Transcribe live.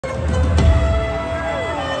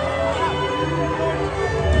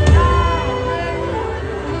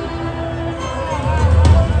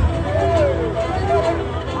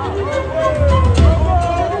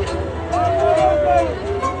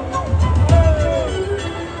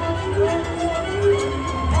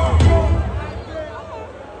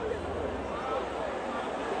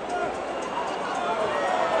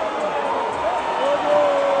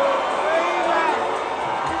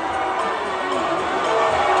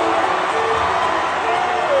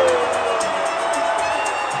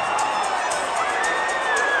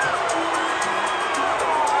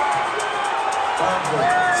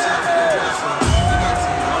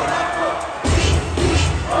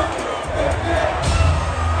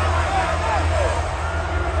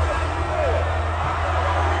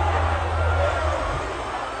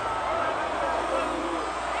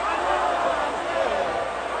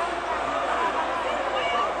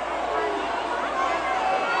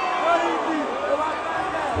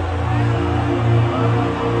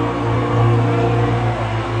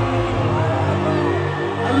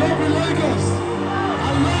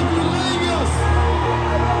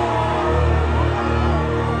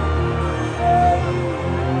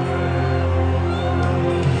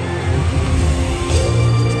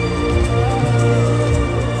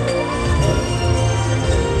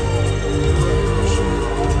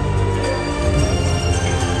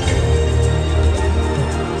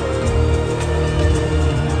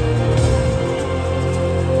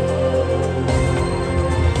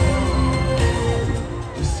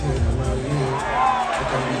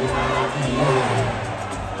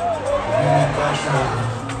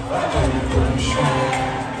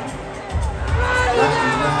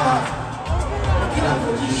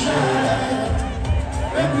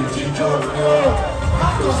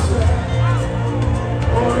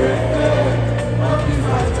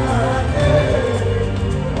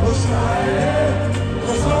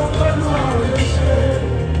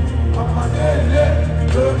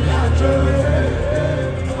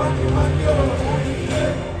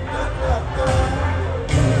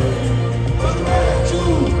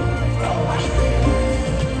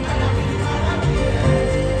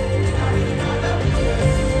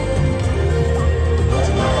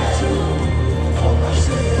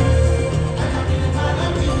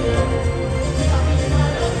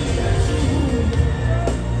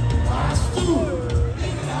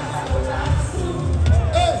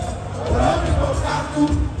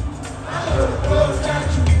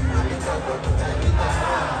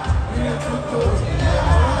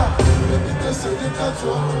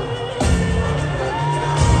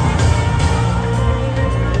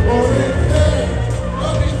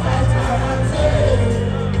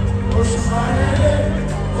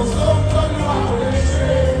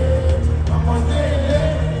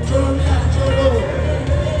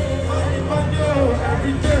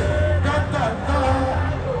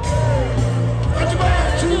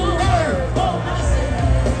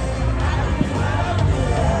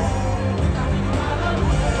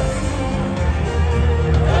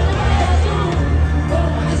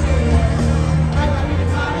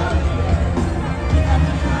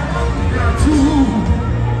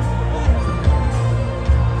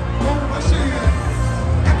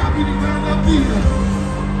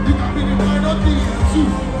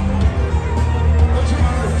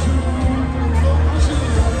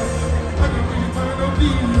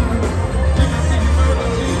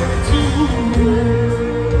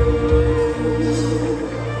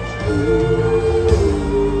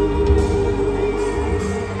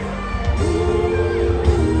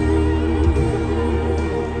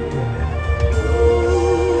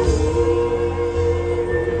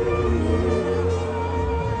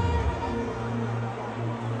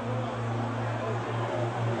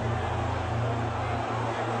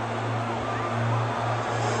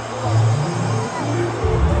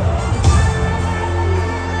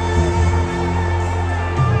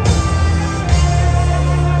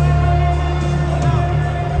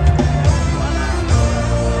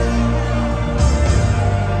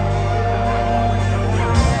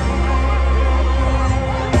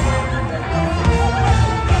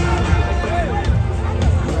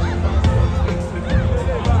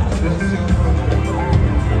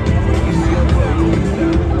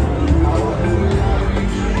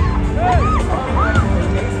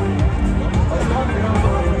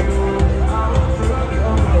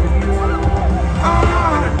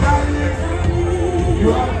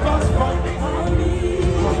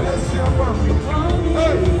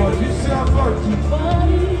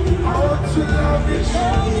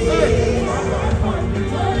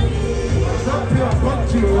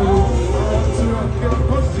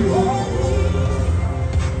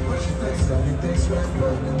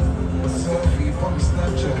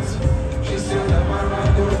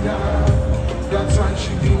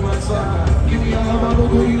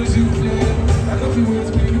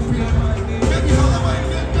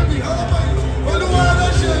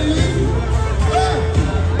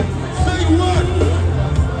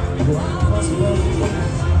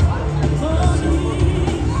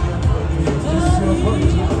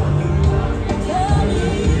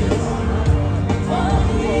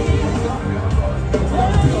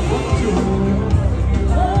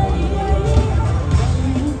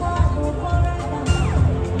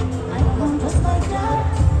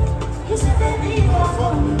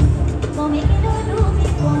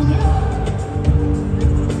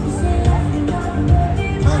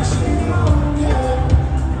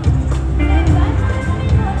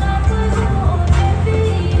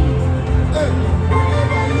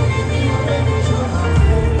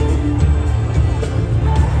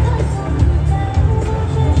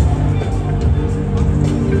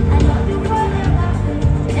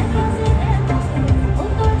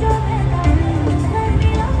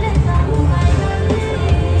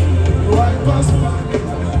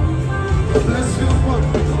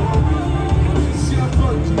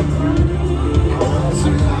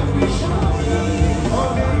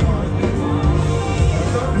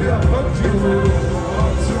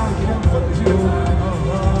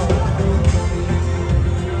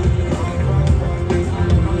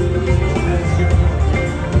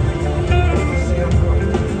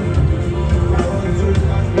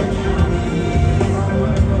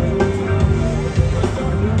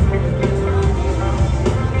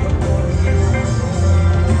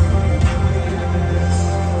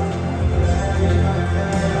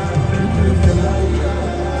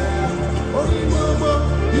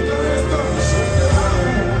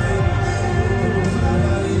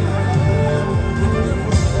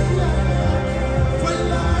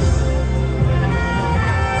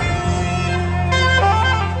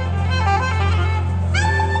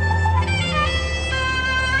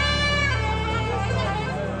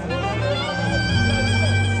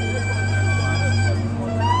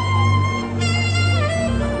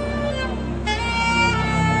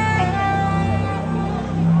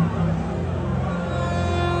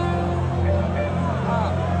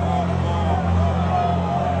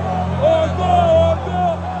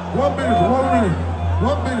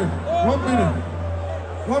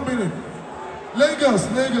1 minute.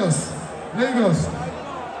 Lagos.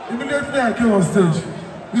 Immediately I came on stage,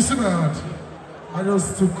 you see my hand. I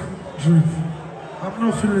just took drink. I'm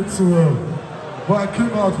not feeling too well, but I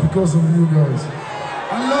came out because of you guys.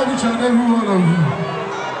 I love each and every one of you.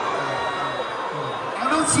 I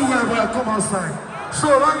don't too well, but I come outside. So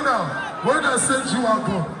right now, when I say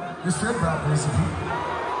G-Wagon, you say that principle.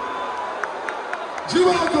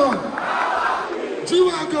 G-Wagon!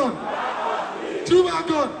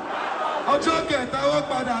 Ọjọ́ kẹta wọ́n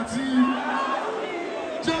padà tí.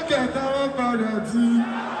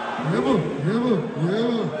 Yebo.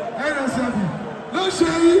 NSF. No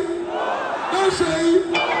shade.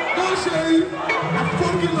 I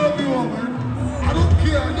fucking love you all, man. I don't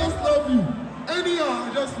care, I just love you. Anyhow, I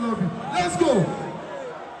just love you. Let's go.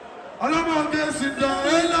 Ọlọ́mọ ọ̀gẹ́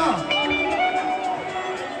Cinderella.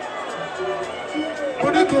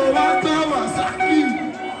 Oníkó wá tọ́ Wasaki.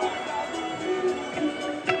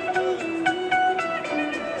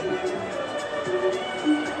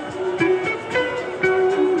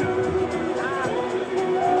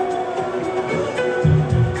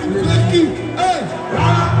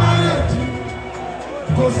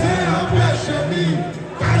 Você ameaça me,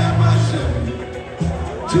 cara macha me.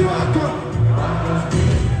 G-Wagon.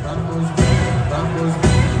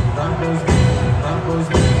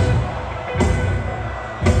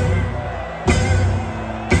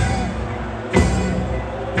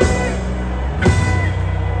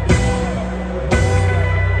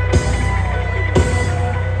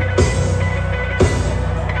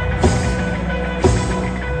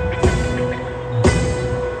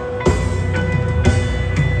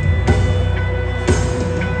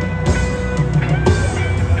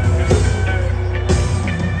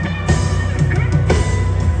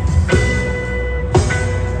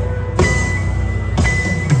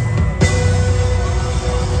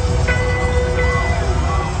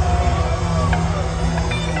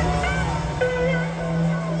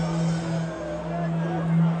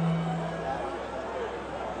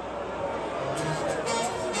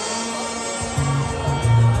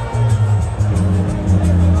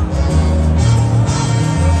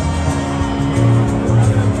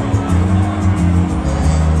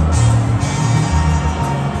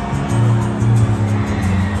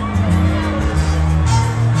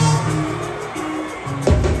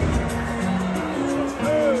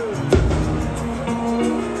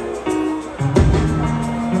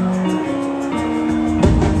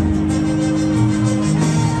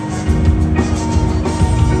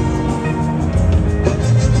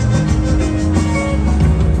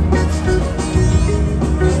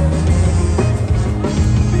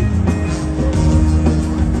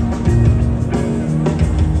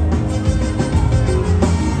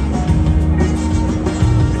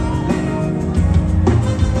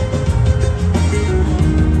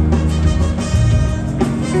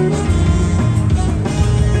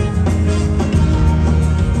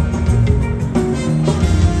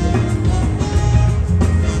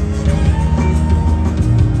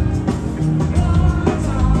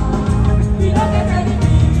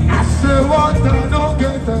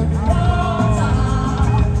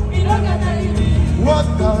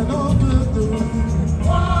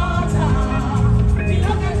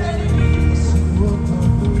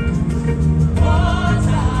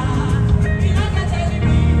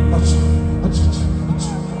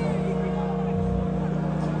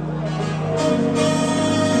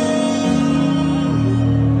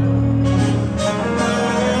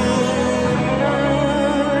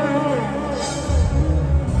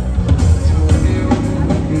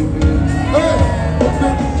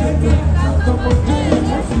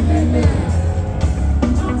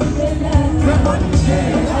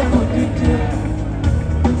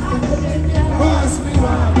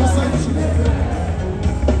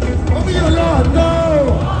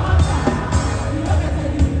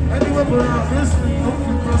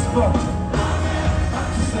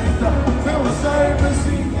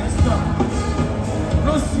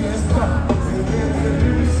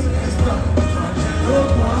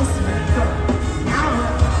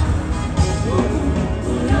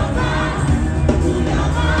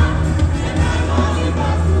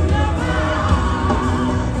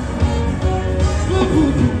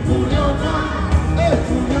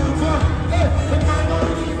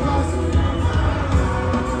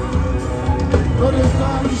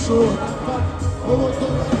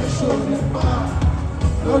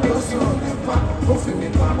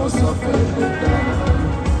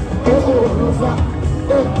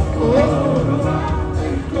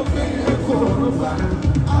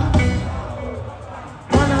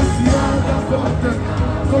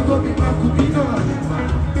 go be my cubino.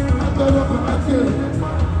 I go up my tail.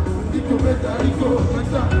 Eko better,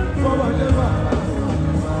 for whatever.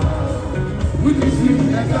 We need to see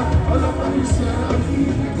all of my research.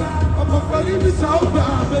 I'm a funny this out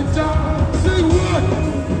there, say what?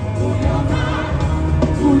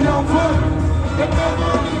 Pull your phone. The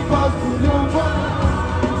money pass, pull your phone.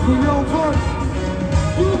 Pull your phone.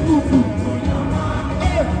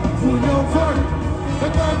 Pull your phone. The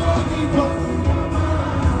money pass.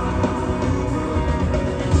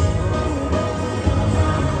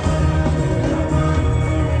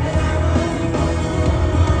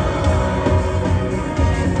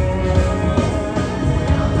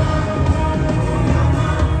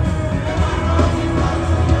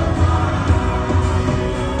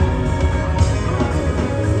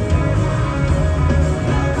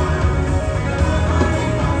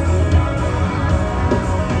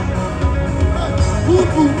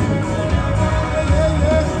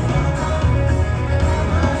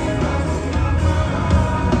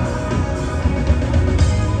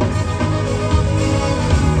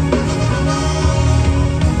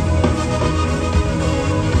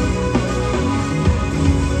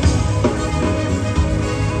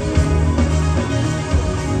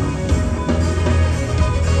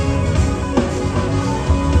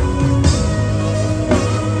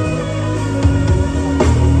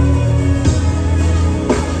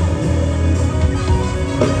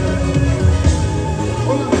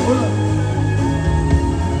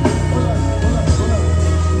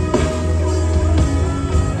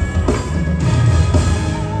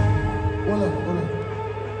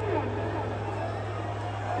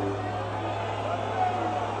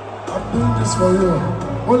 For you.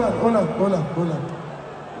 Hold on.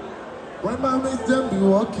 When my mates them be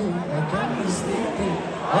walking, I can't be sleeping.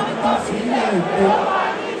 I can't feel it.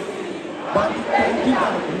 But it's thinking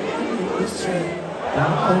I'm in the street.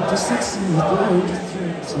 I'm to 60, go to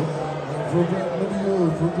street. So, my problem, maybe your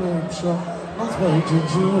problem, sure. Not my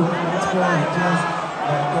juju, not my jazz.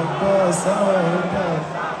 Like a boss, how I have.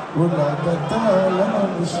 Would like a tall, I'm on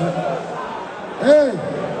the shit. Hey!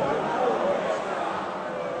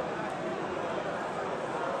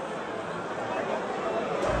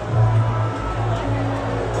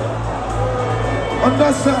 On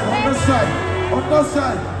that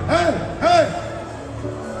side. Hey!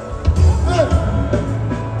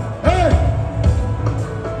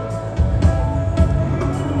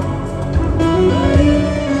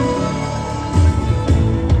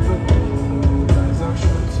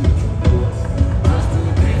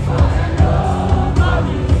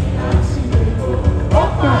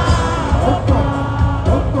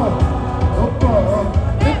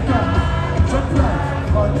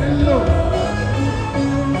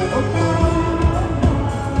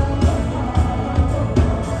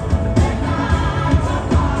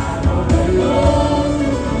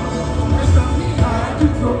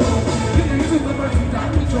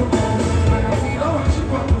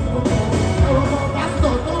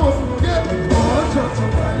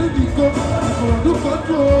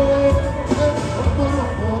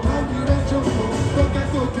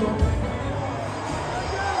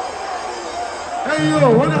 Hey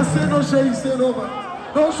yo, when I say no show you, say no man.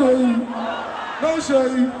 No show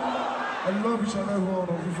you. I love each and every one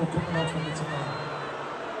of you for coming out for me tonight.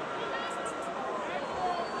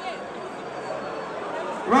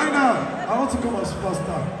 Right now, I want to come as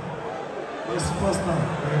superstar. My superstar,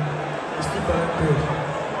 man. It's too talented.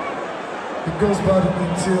 It goes by the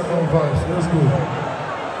TML vibes. Let's go.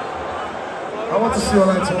 I want to see your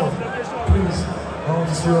lights on. Please. I want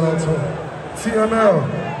to see your lights on. TML.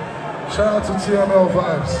 Shout out to TML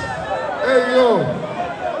vibes. Hey yo.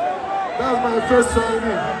 That's my first sign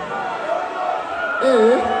in.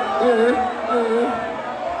 Hey.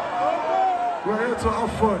 We're here to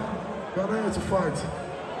have fun. We're not here to fight.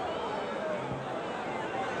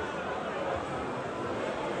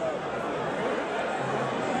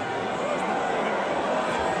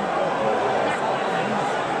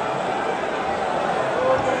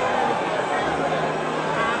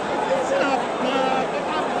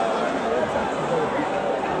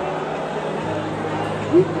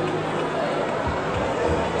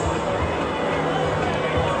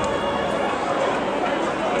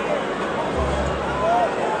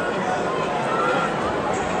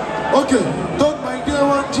 Okay, don't mind the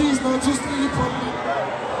one G's not to sleep on me.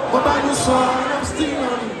 But by the sun, I'm still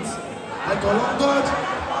on it. I call on God.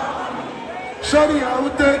 Shawty, I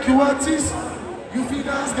will take you what is. You feel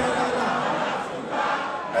dance, galala.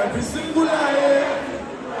 Every single lie.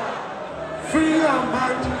 Free and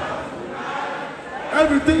mind.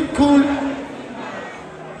 Everything cool. Me,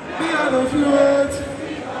 I don't feel it.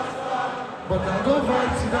 but I go back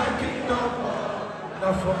to that kingdom.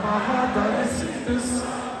 Now from my heart I listen this.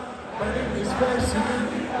 My name is Pepsi.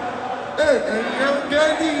 Hey, and young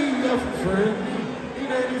daddy, you're friendly. In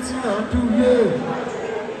anything I do, yeah.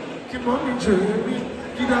 Keep on Jeremy,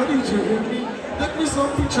 get out of Jeremy. Take me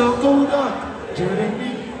some picture, go down.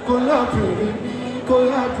 Jeremy, go la Jeremy, go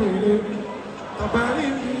la Jeremy. Nobody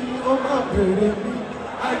me, oh my Jeremy.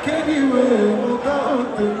 I can't even walk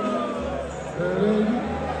out there.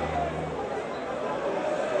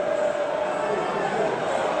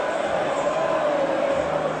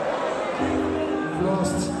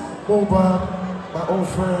 Lost Mobile, my old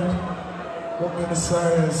friend, woman in the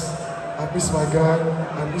science. I miss my guy,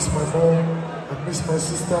 I miss my mom, I miss my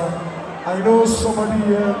sister. I know somebody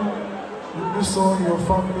here, you miss all your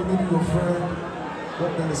family, maybe your friend,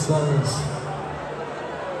 woman in the science.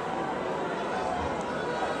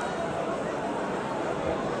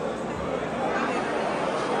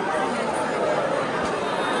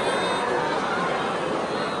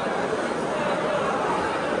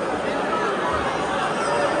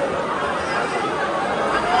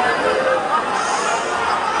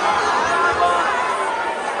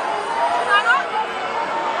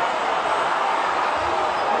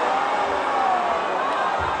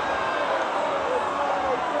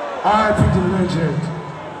 R.I.P. the legend.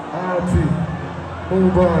 R.I.P.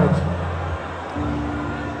 Mobile.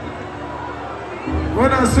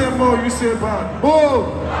 When I say more, you say bad. More!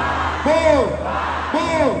 More!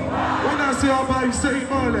 More! When I say Oba, you say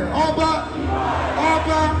Imole. Oba!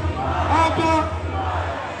 Oba! Oba!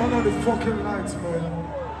 Under the fucking lights, man.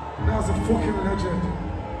 That's a fucking legend.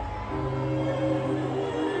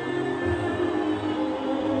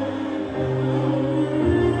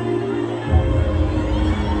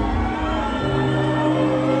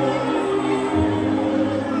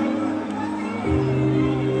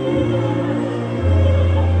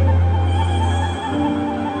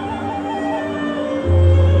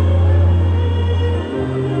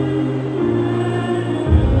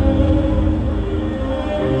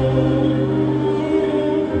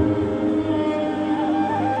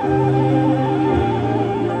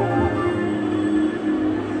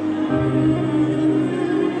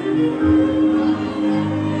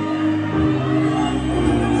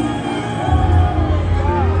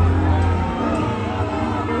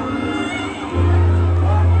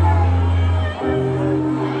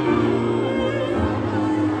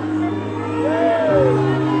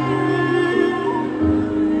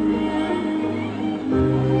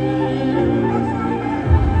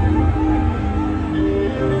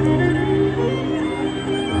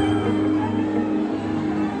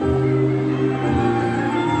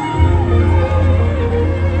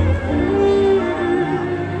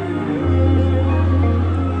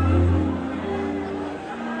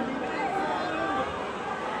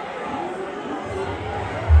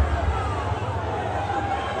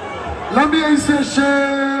 Let me hear you say,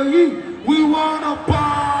 Seyi, we wanna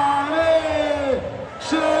party.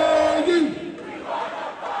 Seyi, we wanna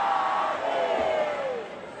party.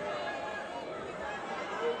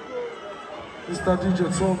 Mr. DJ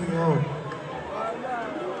told me how.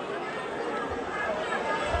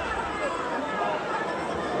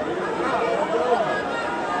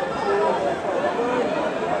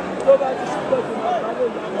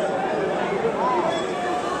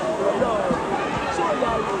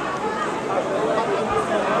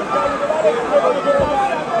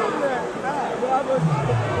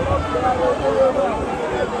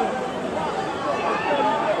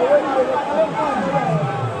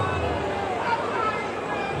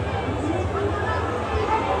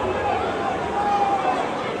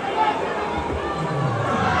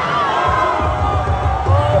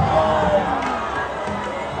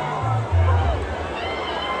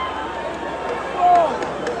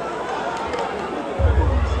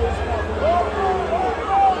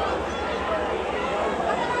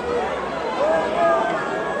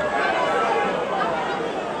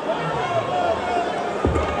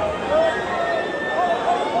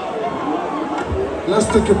 Let's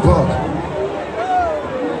take it back.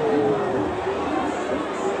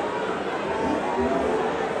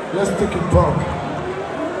 Let's take it back.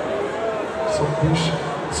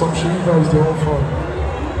 Some Seyi Vibez, they're all fun.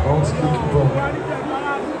 I want to take it back.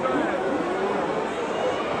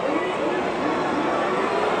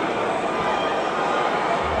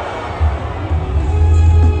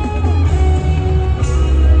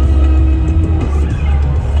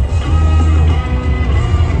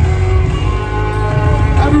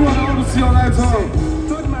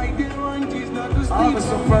 I have a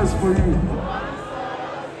surprise for you.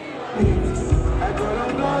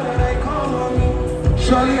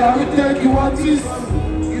 Surely I will take you what is.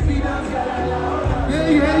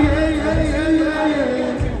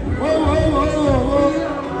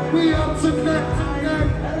 We up tonight,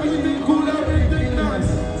 everything cool, everything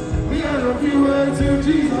nice. We are a few words till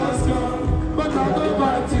Jesus come, but I go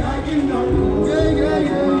back till I kingdom. Yeah, yeah,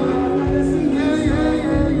 yeah, yeah, yeah, yeah,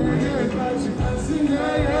 yeah, yeah.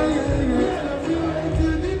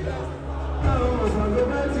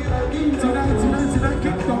 Tonight,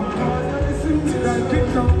 kingdom come. Tonight,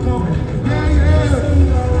 kingdom come. Yeah, yeah.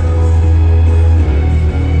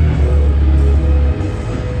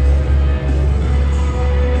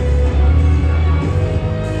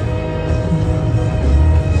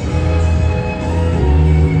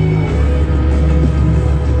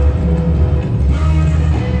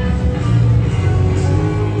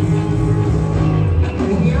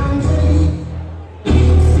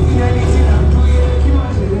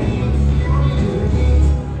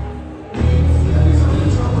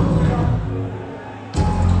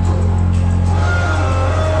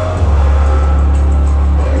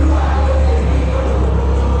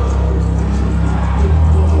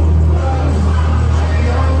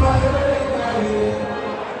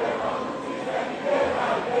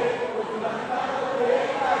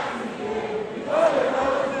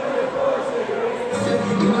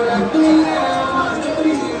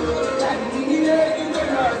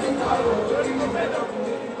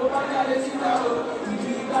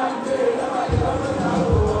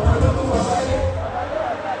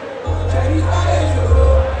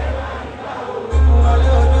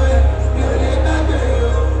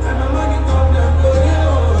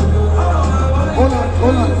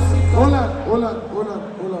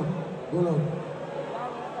 Hold on.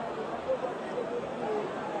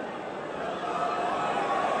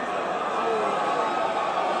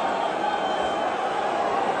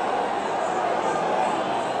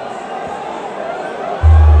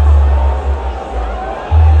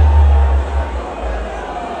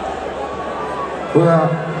 Well,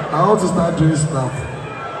 I want to start doing snap.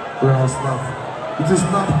 Well, snap. It is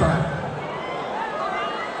snap time.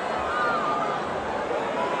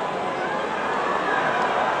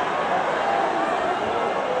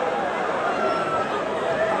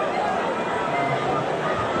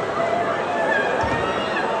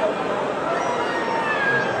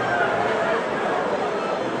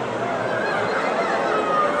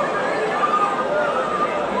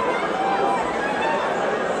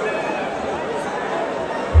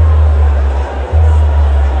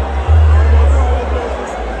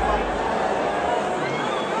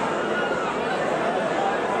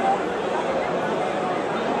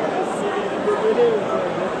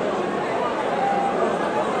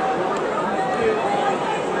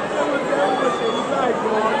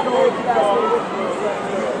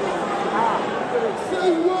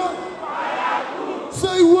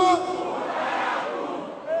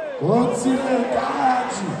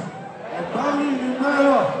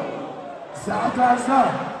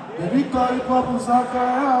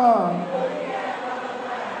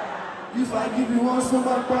 If I give you one so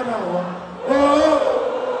much better one,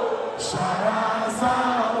 oh, Sharaza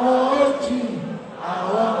Oji,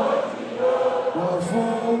 Awa,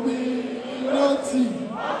 for me, Noti,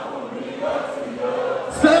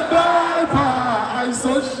 Sebaba, I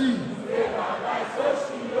saw she,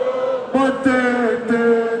 but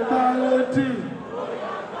the quality,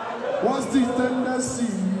 what's the tendency?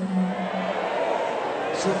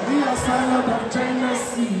 Should be a silent of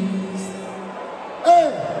jealousies. Hey,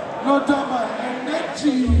 not on my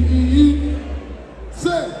energy.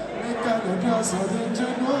 Say, make a good house on the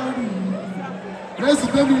January. Rest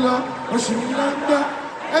of them, Oshimilanda.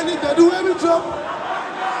 Anything do every job.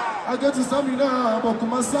 I get to Samina,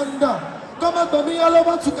 Bokuma Sanda. Come out to me all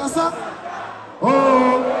over to Casa.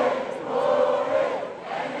 Oh.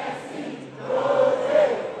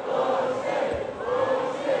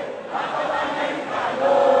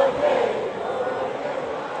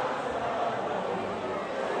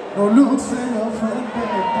 No look, say your friend,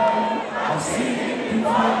 I've seen it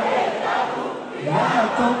before. Yeah, I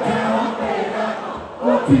don't care.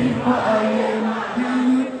 Oh, people, I am.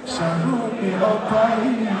 Shallopi, Opai,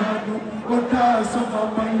 but that's of a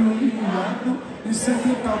Malu. You say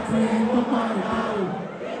you can pray, but my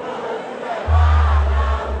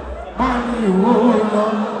money, oh,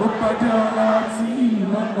 Lord, but I see,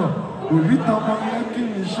 no, we read the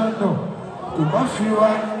money, in shadow. To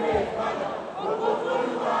Mafia.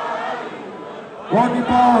 One in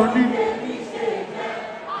body,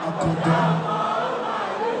 I could die.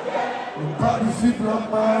 Nobody feel block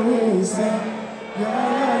my waist, yeah.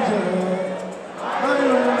 I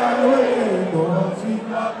know my way, no one feel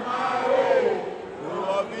block my way. No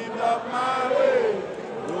one feel block my way.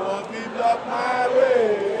 No one feel block my way.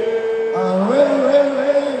 Away.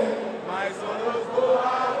 My sorrows go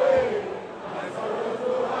away. My sorrows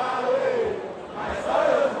go away.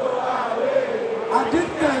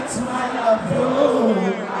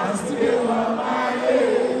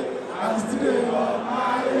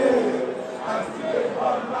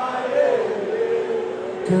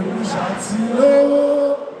 Kemi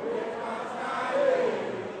Shatilo.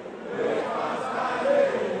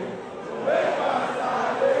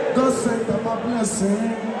 God send them a blessing.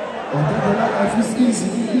 Whatever life is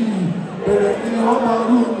easy. Baby, on my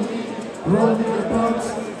room, rolling the pot.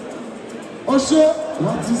 Osho,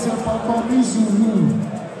 what is your papa Mizuru?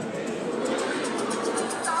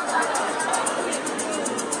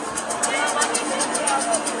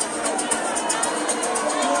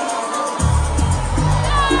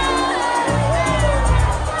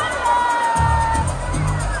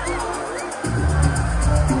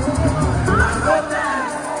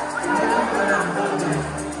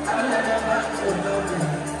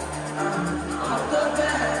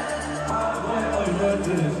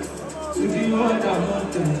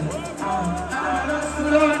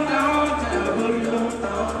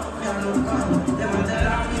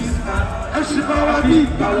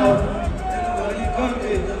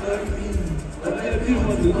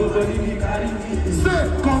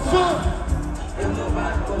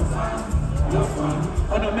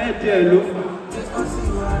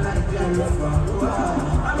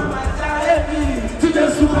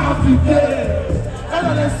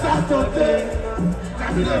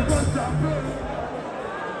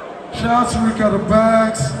 Shout out to Rick out the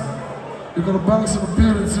bags. We got the bags in the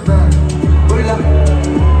building tonight.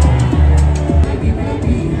 Baby,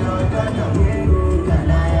 baby, can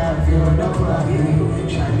I have your number?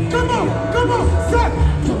 Come on, set!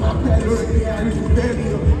 To my baby, I need to baby.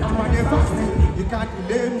 I'm on your fasting, you can't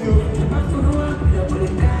blame you.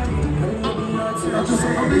 I just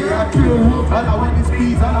want to be happy. All I want is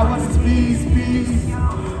peace, all I want is peace, peace.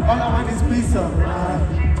 All I want is peace of mind.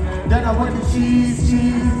 Then I want the cheese.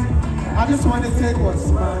 I just want to take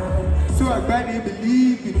what's mine. So I barely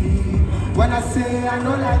believe in me. When I say I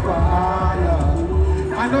don't like Wahala,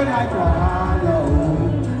 I don't like Wahala.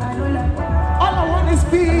 All I want is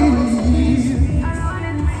peace.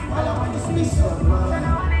 All I want is peace of mind.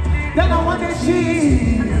 Then I want the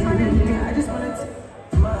cheese. I just want to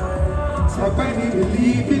take mine. So I barely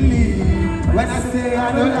believe. When I say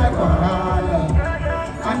I don't like Wahala,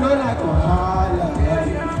 I don't like Wahala.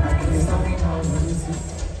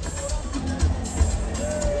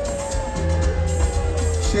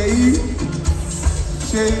 Seyi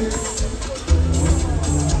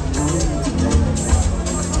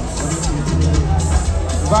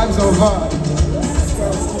Vibes on vibe.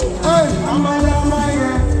 Hey, I'm a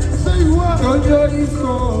yeah. Say what? Don't do this so.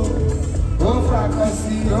 Oh,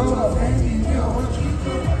 fracasi, oh, baby,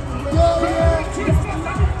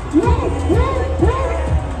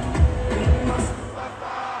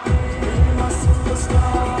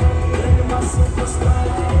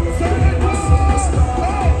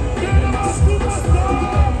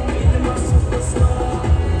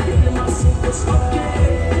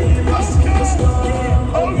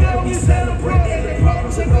 oh yeah, we celebrate.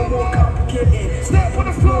 Problems ain't no more complicated. Snap on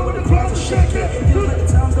the floor with the crowd to shake it. Feels like the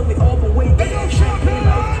times that we overweight. They don't champagne.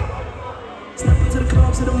 Step into the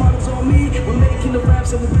clubs and the models on me. We're making the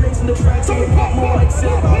raps and we're blazing the tracks. So we pop more like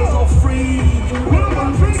 $7 all free. We're the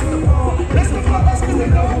ones raising the bar. Let's the fuck us cause they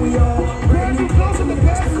know who we are. Brand new clothes in the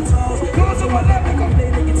past of the guitars. Girls on my lap like I play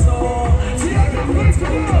the guitar. See I got ways to the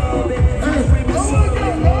club. Feel free with some of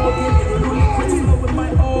that organ. When you quit slow with my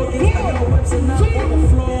organs. I got whips and not on the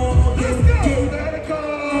floor. Let's go.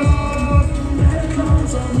 Better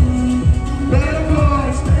clothes on me. Better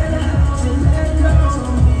boys. Better house and better girls on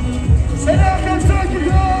me. Say that I can take you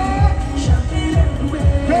there. Shopping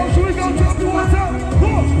everywhere. Girls, we gon' drop you one time.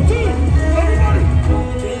 1, 2, everybody.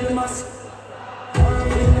 Feeling my superstar.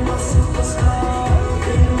 Feeling my superstar.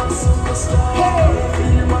 Feeling my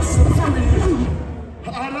superstar.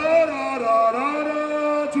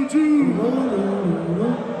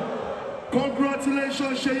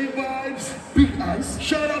 Congratulations, Seyi Vibez. Big eyes.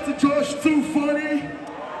 Shout out to Josh, too funny.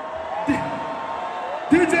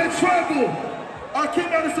 DJ Treble. I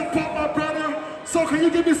came out to support my brother. So can you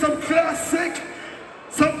give me some classic?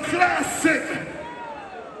 Some classic.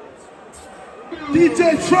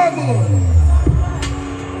 DJ Treble.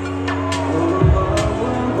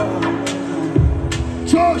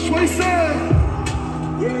 Josh, what you say?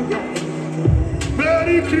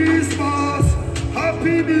 Merry Christmas,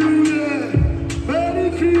 Happy New Year. Merry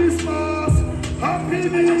Christmas, Happy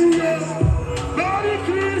New Year. Merry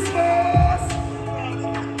Christmas.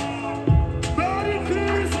 Merry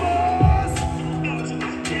Christmas.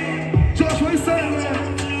 Josh, what you saying, man?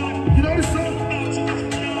 You know the song?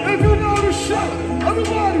 If you know the shot,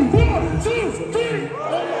 everybody, 1, 2, 3.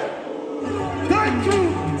 Thank you.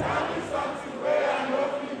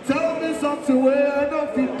 Tell me something where I don't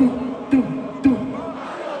fit do.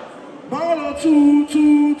 Mala 2,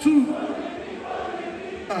 2, 2.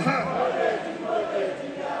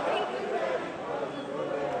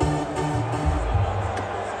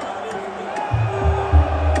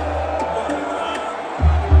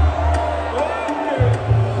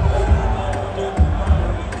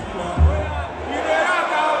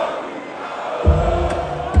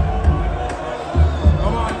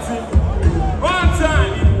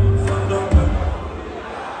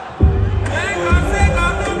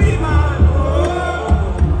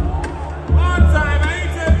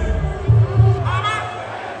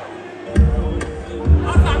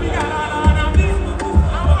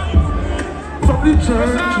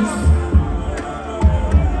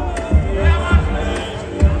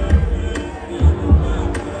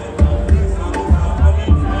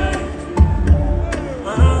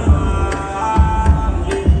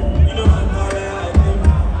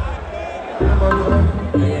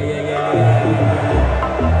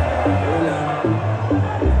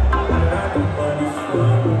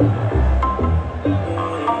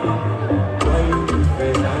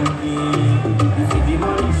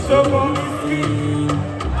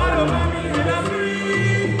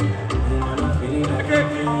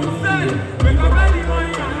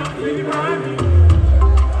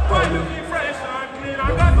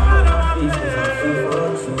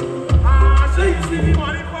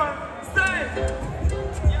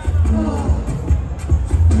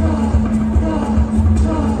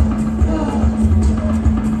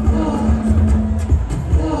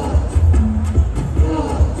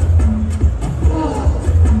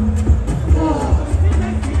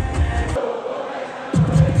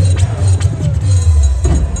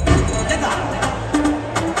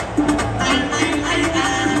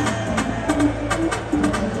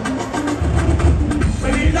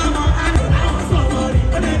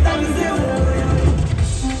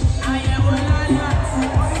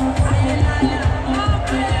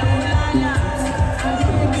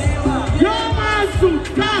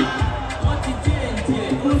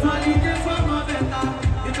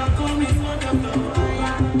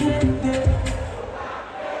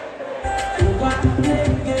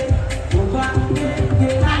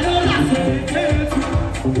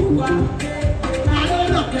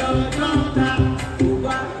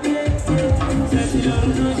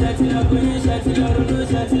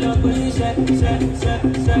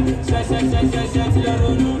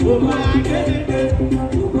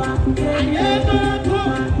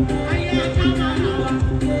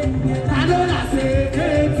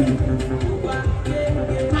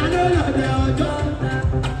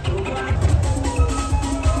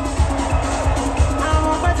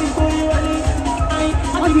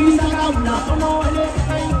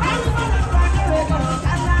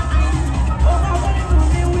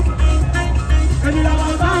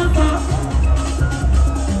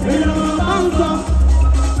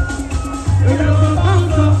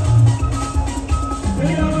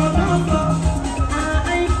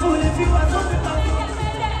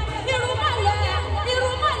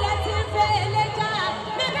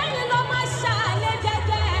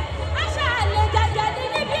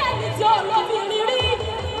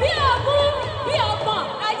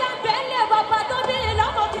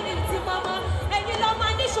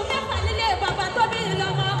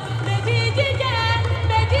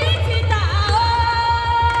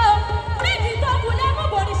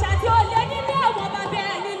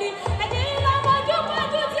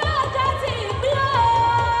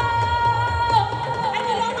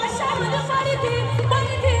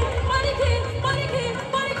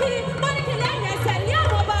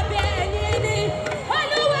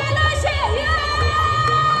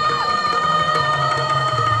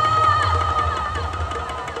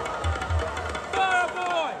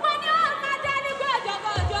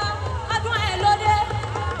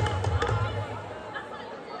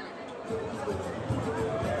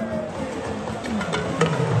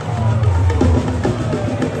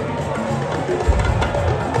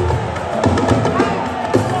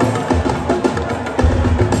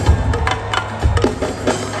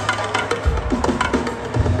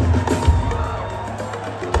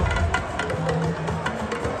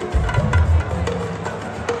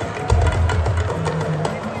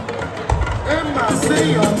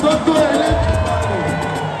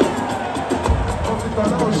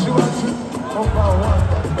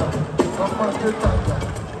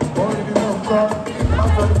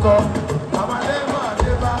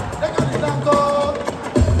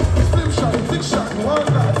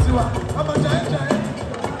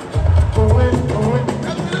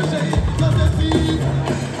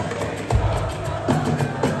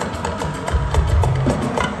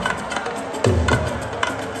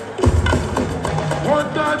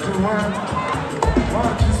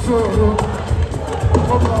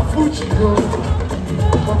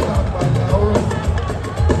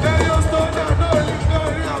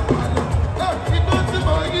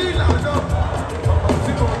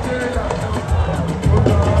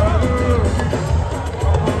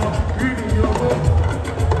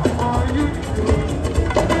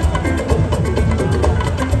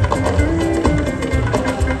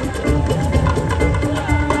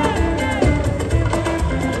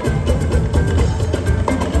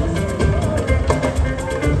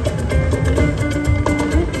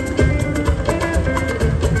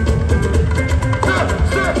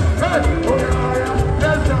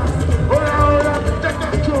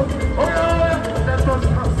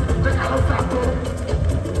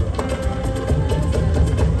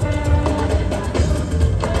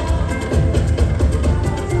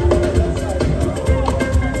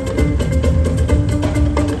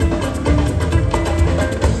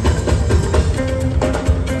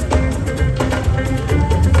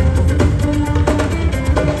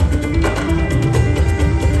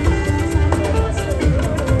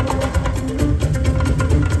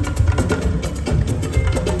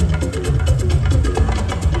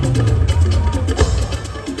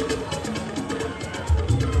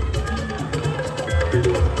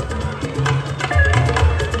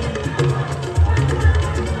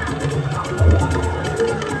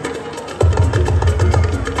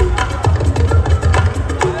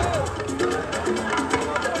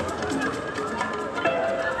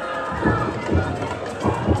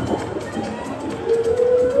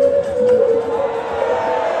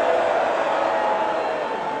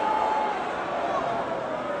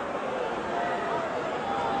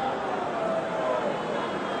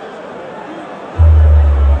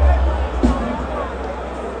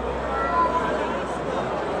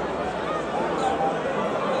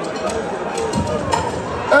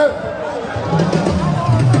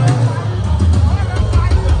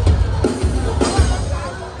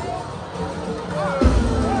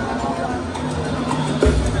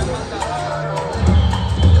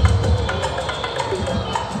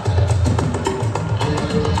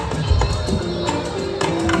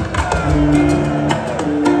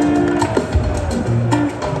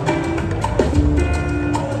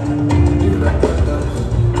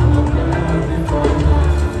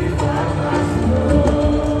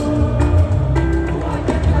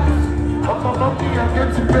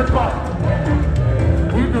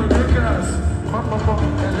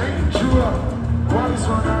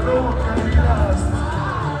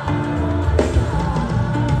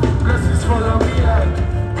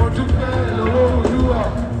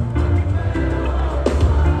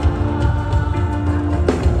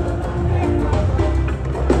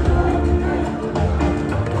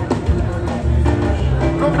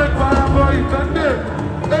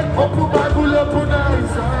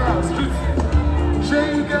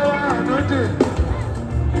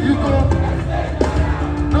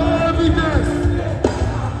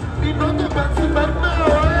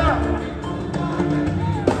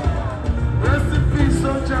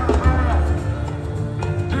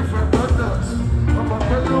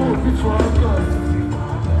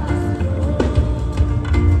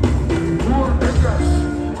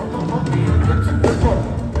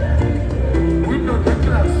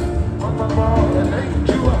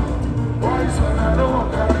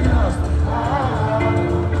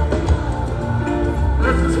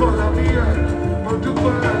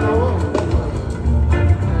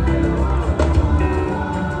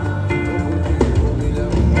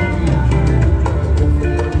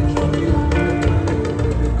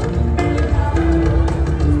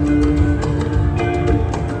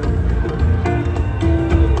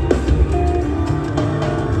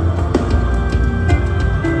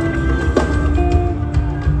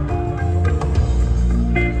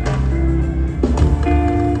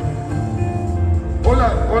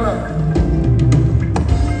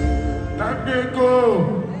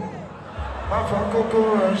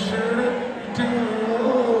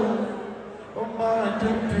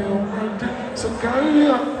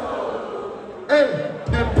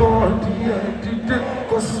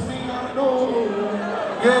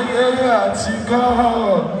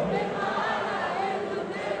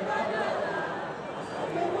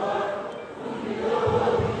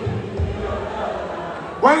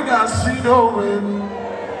 When I see no way,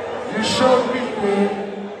 you showed me way.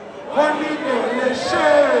 One in your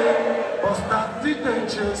shame, but not the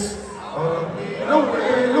dangers. All of me, no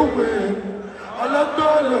way. All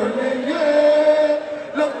of me,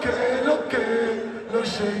 yeah. Look, look,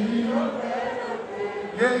 shame.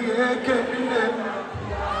 Yeah, get me there.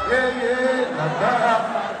 Yeah,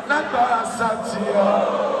 Naga, Satia.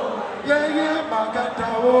 Yeah,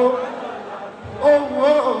 Magatao.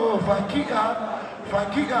 Oh, Fakia,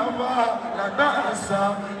 la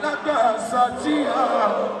dansa, tia.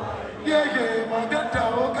 Yeah, magata,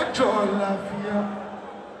 control la fia.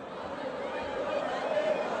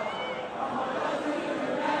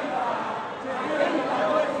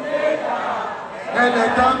 And I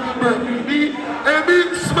thank me, and big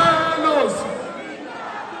smiles.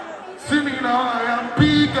 See me now, I am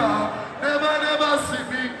bigger. Never see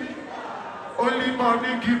me. Only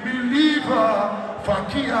money give me liver.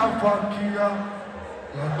 Fakia.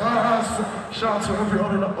 La dansa. Shout out to every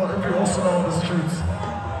hustler on the streets.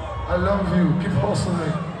 I love you. Keep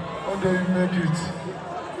hustling. One day you make it.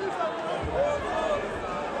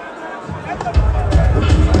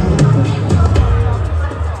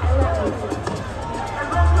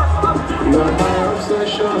 You are my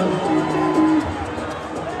obsession.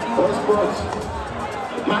 Hotspot.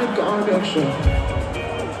 My connection.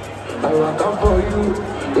 I work out for you.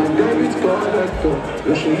 Like David collector.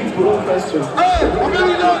 You should be professor. Hey, I'm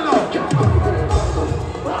really low.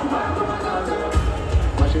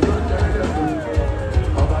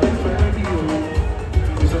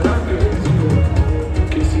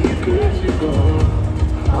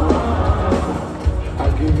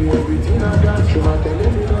 Everything I got, you are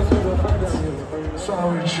telling me that's what the father.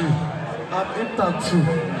 Sorry, with you. I'm intact too.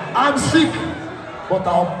 I'm sick, but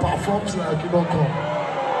I'll perform till I cannot come.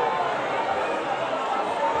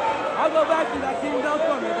 I'll go back to that kingdom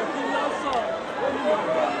come, the kingdom song.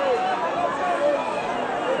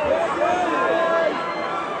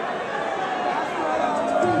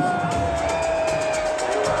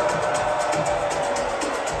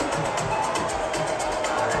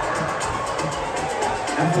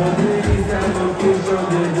 For days and occasion,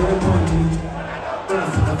 they get money.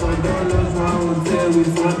 For dollars, one hotel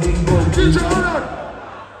with one big body.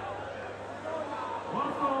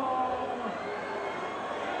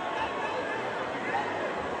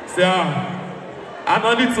 See, I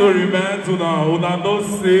don't need to remind you now. Una don't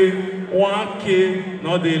say 1K,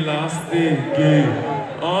 not the last day.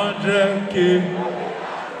 100K,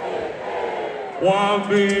 1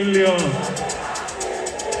 billion.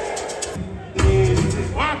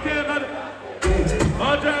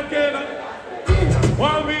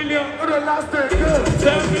 1 million, for the last day,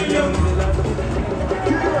 10 million.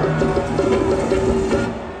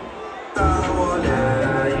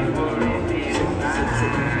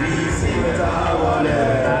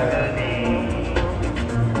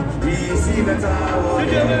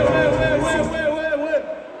 Wait.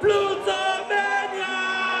 Plutomania!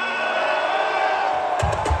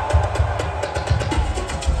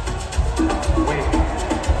 Wait,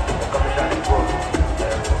 come Shallipopi.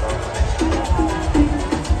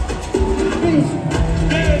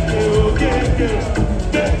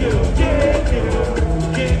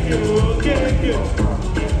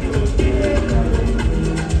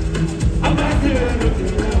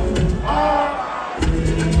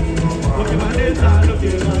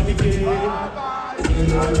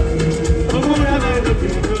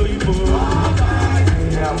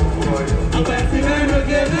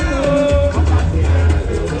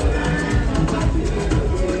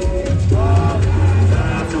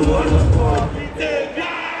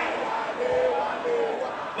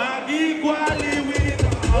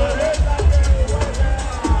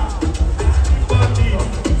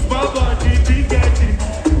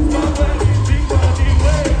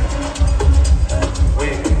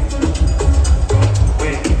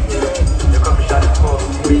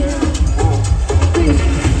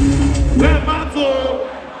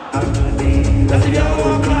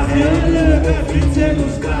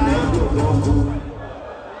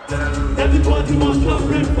 Everybody must chop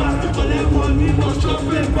breakfast, to collect money must chop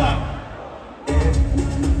breakfast.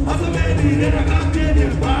 As a man, then I can't get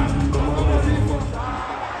it back.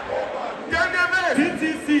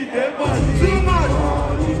 TTC, they body. Too much.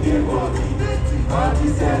 Body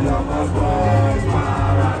sell on my boys,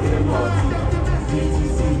 Mara, they body.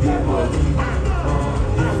 TTC, they body.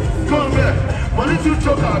 Come back. Money to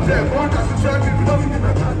choke out there. One that's a track, you don't need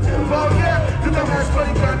my content. Forget, look at my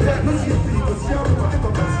story content. No see people, see how we want to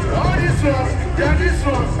come. All these ones, yeah, this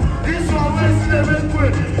one where see them make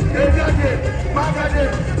way. They got it, Magade.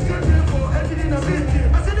 Everything I say,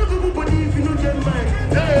 I said no good body if you don't get mine.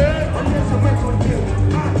 Hey, unless you work on game.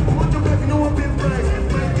 What you got, you know what big price.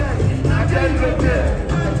 My guy, I can't go there.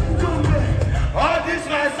 Come back. All this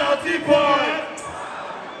my salty boy.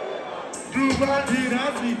 Do body,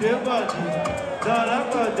 that's the body.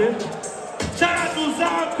 Darapade. Shout out to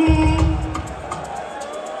Zaku.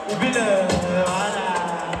 Ubile,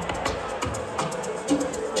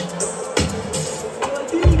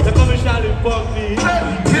 Shallipopi.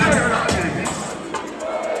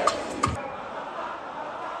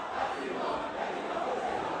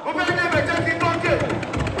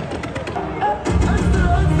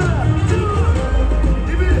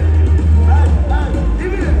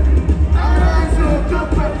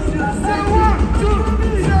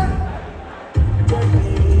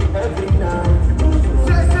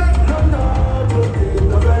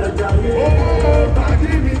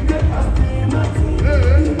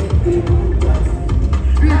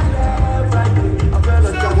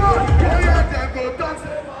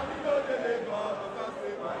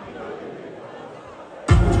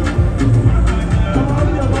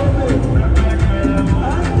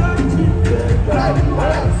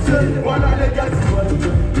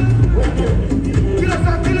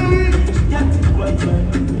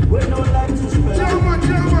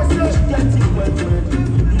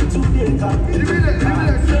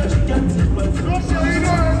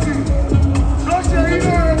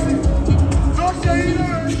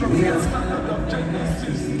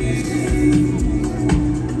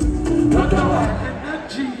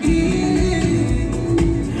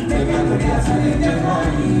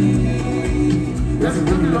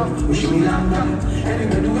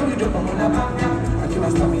 know you don't come on a banga. I keep my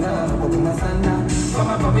stamina, I put my sanda. Come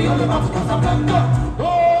on, mommy, all about Casablanca.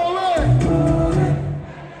 Oh, hey.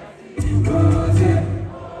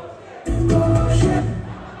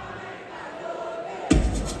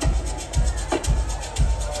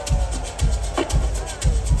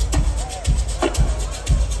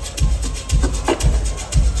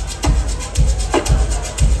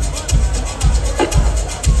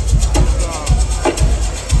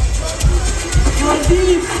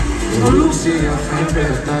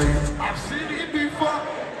 I've seen it before.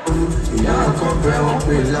 Yeah, come back up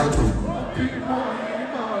with Lato.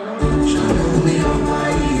 Shadow me on my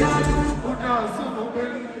yard.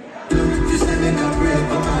 You say make a break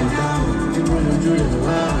for my down. You wanna do it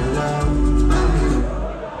loud.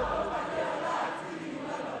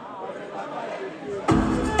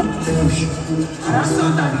 That's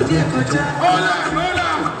all that we did, Hold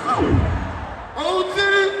on. Oh,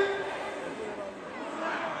 Titi.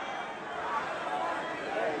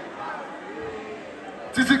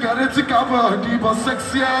 Titi got it to cover deep or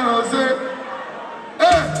sexy, I say.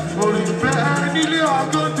 Hey, what is bad? Nearly all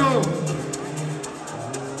good, though.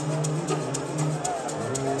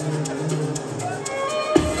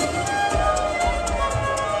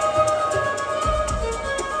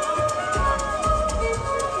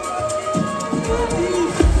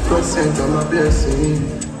 God sent all my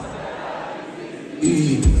blessing.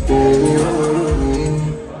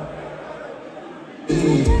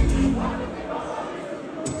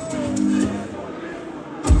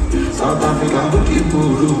 South Africa, Bookie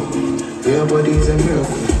Buru. Their body's a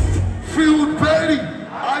miracle. Field Betty,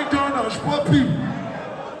 I don't know, Poppy.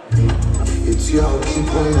 It's your keep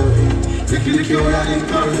on loving. Take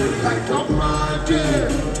it, like up my day.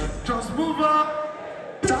 Just move up.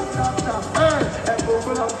 Hey. Eko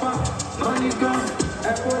Hotel, money gone.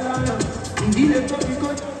 Eko Hotel, Indile Toki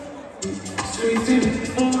Kochi. Sweetie,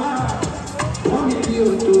 one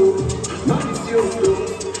million to, money to,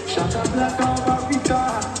 Shaka Black of Africa.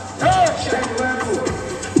 Hey. Shake well,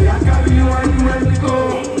 they are carrying you anywhere you go.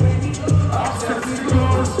 Upset it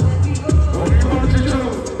goes. What you want to do?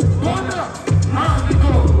 Wonder, how we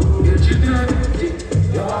go? Get you there.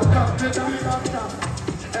 You're a captain.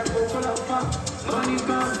 Eko Hotel, money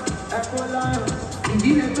gone. Eko Hotel,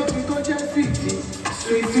 Indile Toki Kochi.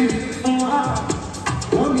 Sweetie,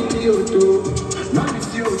 one million to, money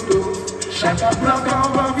to, Shaka Black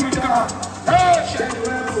of Africa. Hey. shake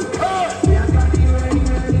well. Hey. They are carrying you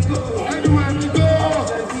anywhere you go. Anywhere we go.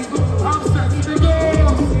 I'm set to go.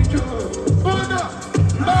 Wonder,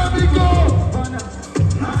 how we go? Wonder,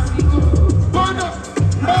 how we go? Wonder,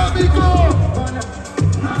 how we go?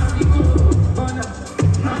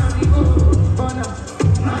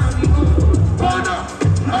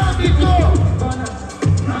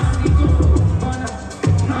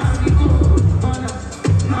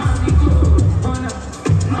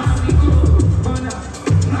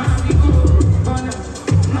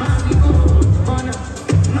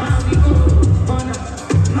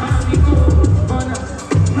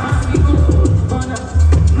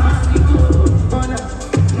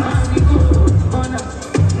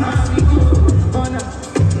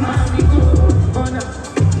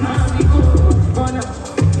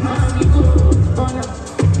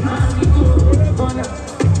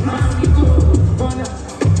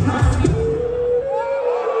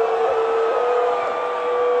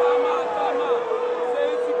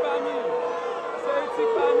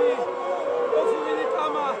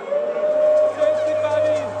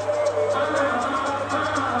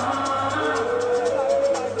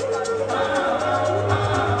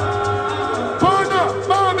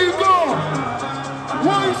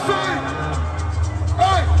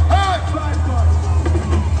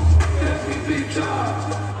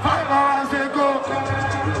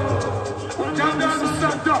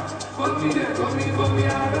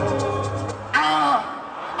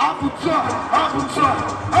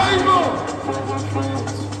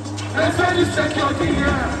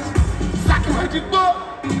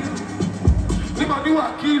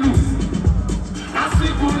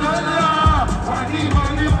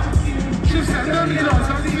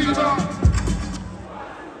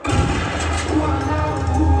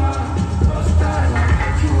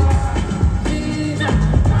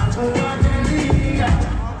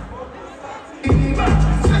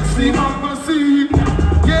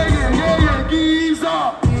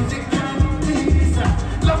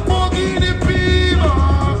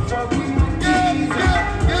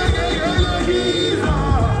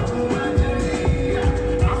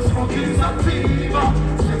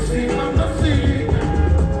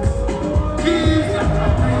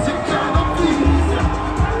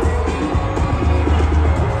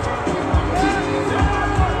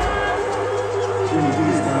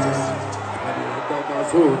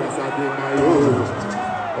 So that's how they my own.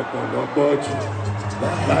 Open up, but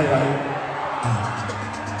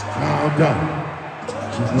calm down.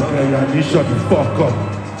 You shut the fuck up.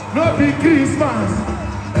 No big Christmas.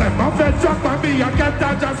 My friend drop by me, I can't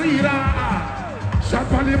touch a zero.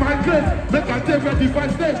 Champagne my grave, make a day ready for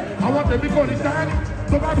day. I want them to go to Danny.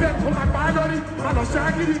 So my bed, oh my body, I'm not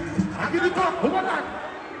shaggy. I get it up, oh my God.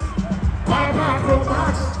 Papa, go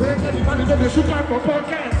back. They get the money, they shoot up for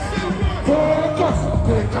podcast. Focus,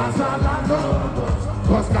 they casala, no.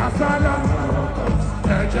 Cause casala,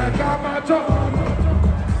 they check out my job.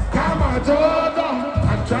 Come on, Jordan,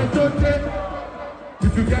 I'm trying to take.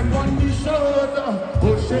 If you get on the shoulder,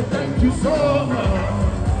 oh shit, thank you so much.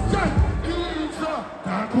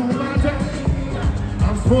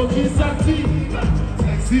 I'm smoking sativa,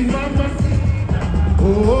 sexy mama.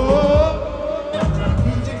 Oh,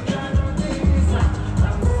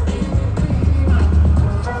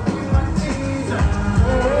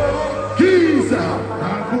 Giza,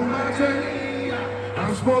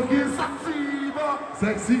 I'm smoking sativa,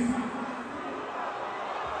 sexy.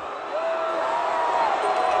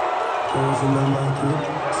 Girls in my market,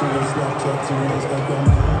 see the Snapchat, see the Instagram.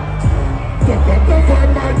 Fuck up the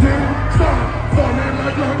vibe, my dear. Stop, falling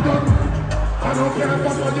like London. I don't care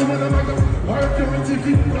about what you wanna make up. Or if you're in TV,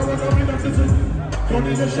 I wanna be not to see. Don't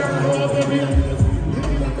need a shadow over me.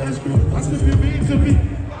 Living like ice cream, I still be mean to me.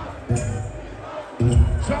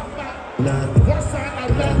 Drop back. One side, I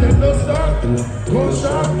land and no stop. Go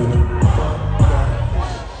shot.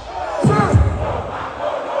 Stop.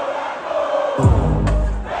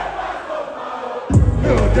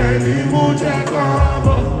 Yo, Danny, move your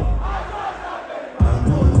combo.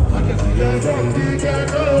 Yes, I'm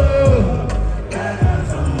together.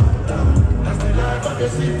 That's the life of the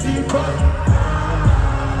city boy.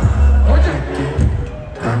 Oh yeah,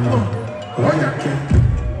 come on. Oh yeah,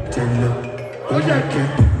 tell you. Oh yeah,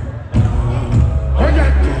 oh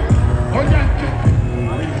yeah, oh yeah.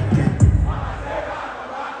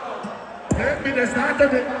 Let me the start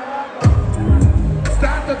of it.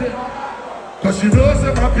 Start of it. Cause you know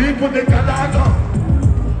some my people they can out.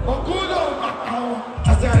 Oh good old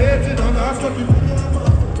as I hate it on us, what you do,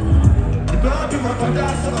 you don't be my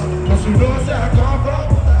father, cause you know say I come from.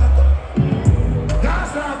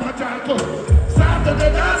 That's how much I go.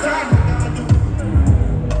 Saturday, that's how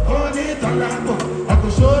only Talambo. I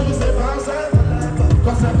can show you say bounce,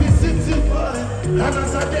 cause I be city boy. And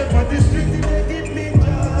as I get for the street, they give me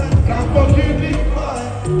joy. Lamborghini boy,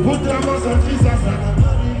 put them on some Jesus and I'm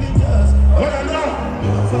not religious. What I know,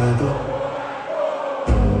 you're Father.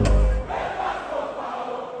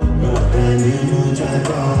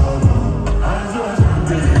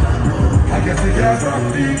 I guess the girls from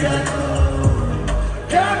the ghetto.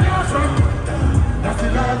 Girls from, that's the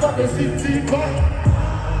life of the city boy.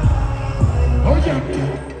 Oh yeah,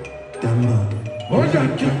 oh yeah,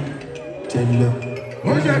 tell you.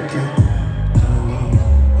 oh yeah,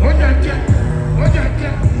 oh yeah, oh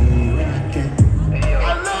yeah. I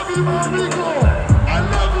love you, my amigo. I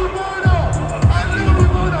love you, brother. I love you,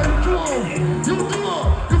 brother. You do.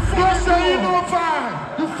 No Seyi no fine.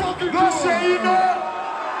 You fucking no Seyi no.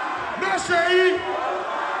 No Seyi.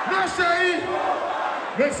 No Seyi.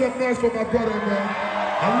 Make some noise for my brother, man.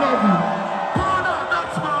 I love you. Brother,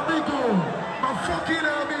 that's my amigo. My fucking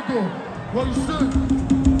amigo. What you say?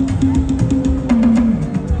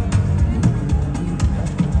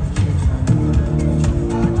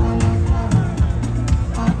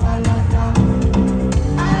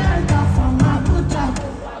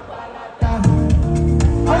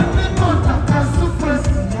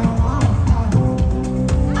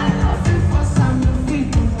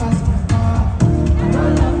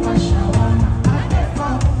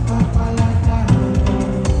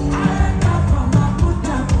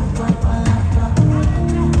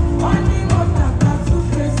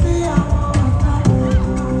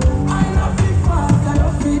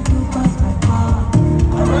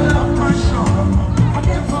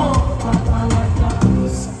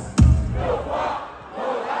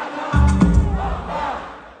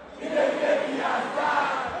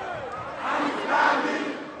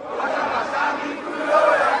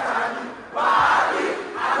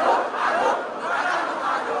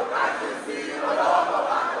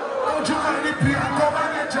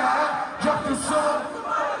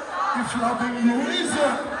 If loving you is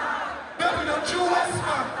baby, don't you waste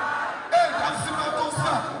man. Hey, that's my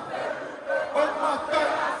dosa. On my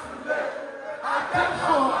back, I can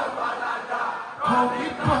fall. Call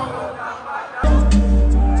it pop.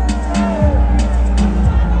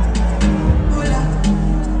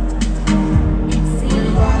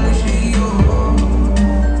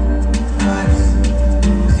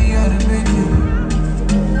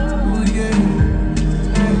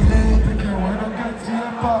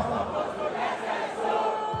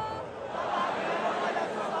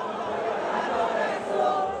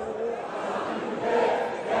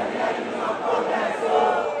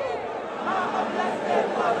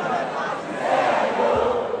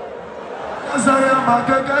 my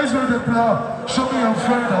guys with the plan. Show me your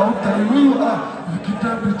friend, I'll tell you who you are. If you give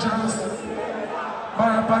them the chance.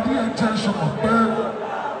 My body and chance of my bed.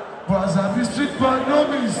 But as I be street boy, no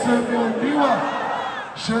me, say me on me wa.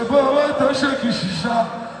 Shebo, what to shake is shisha.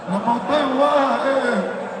 No more boy, wa,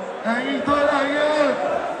 and you don't like it.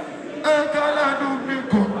 Can't do me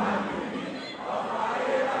go.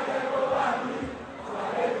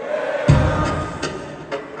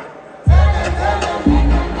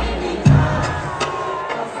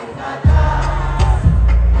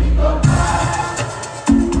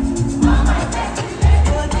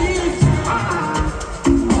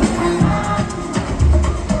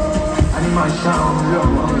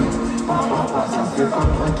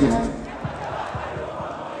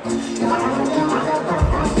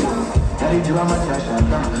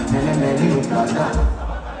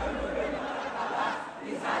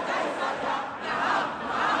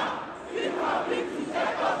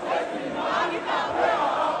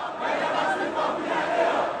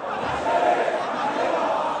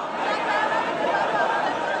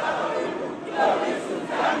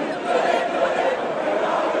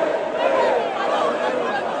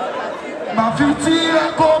 Ma fiti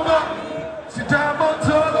a coma, si diamonds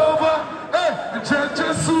all over, and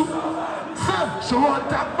Jesus, so what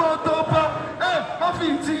that motoba, ma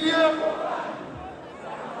fiti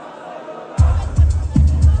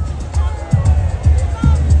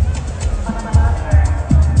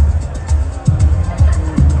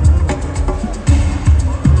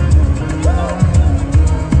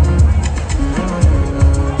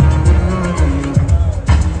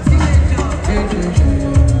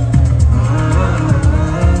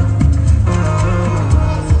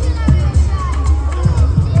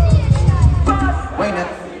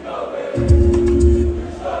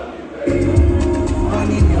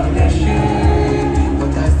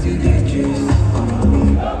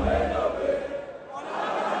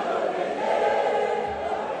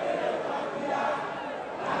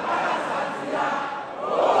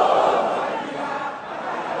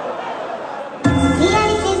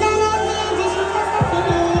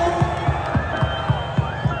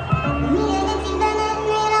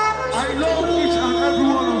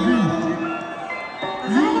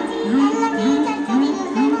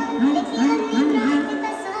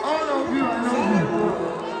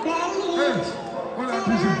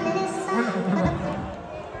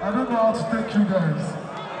I don't know how to take you guys.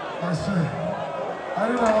 I swear. I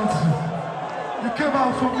don't know how to. You came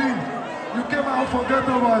out for me. You came out for Get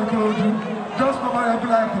Over LiQWYD. Just for my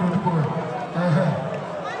LiQWYD boy.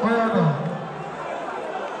 Where are you?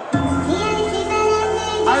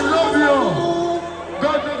 I love you.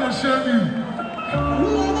 God never shame you.